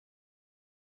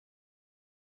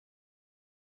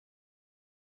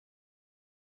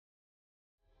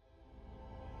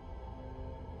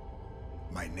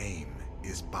My name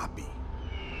is Bobby.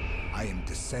 I am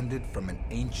descended from an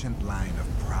ancient line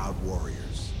of proud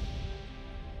warriors.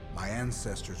 My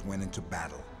ancestors went into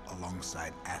battle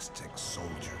alongside Aztec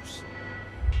soldiers.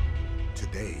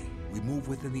 Today, we move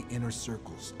within the inner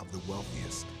circles of the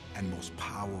wealthiest and most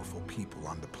powerful people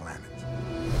on the planet.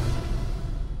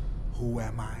 Who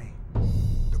am I?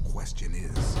 The question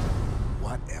is,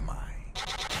 what am I?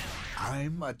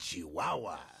 I'm a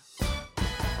Chihuahua.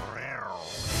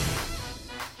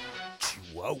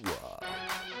 Chihuahua.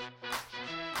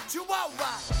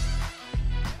 Chihuahua.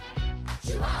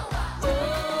 Chihuahua.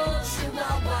 Oh,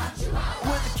 Chihuahua. Chihuahua.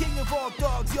 We're the king of all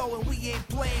dogs, yo, and we ain't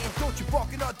playing. Don't you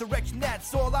bark in our direction,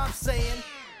 that's all I'm saying.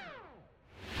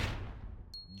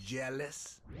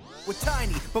 Jealous? We're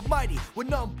tiny, but mighty, we're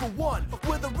number one.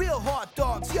 We're the real hard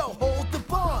dogs, yo, hold the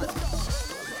bond.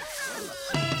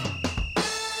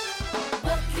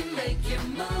 What can make you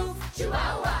move?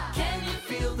 Chihuahua. Can you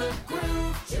feel the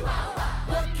groove? Chihuahua.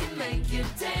 What can make you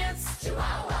dance?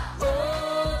 Chihuahua.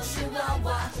 Oh,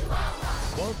 Chihuahua.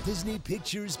 Chihuahua. Walt Disney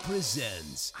Pictures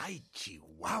presents I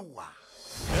Chihuahua.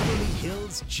 Beverly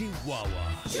Hills Chihuahua.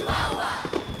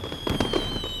 Chihuahua.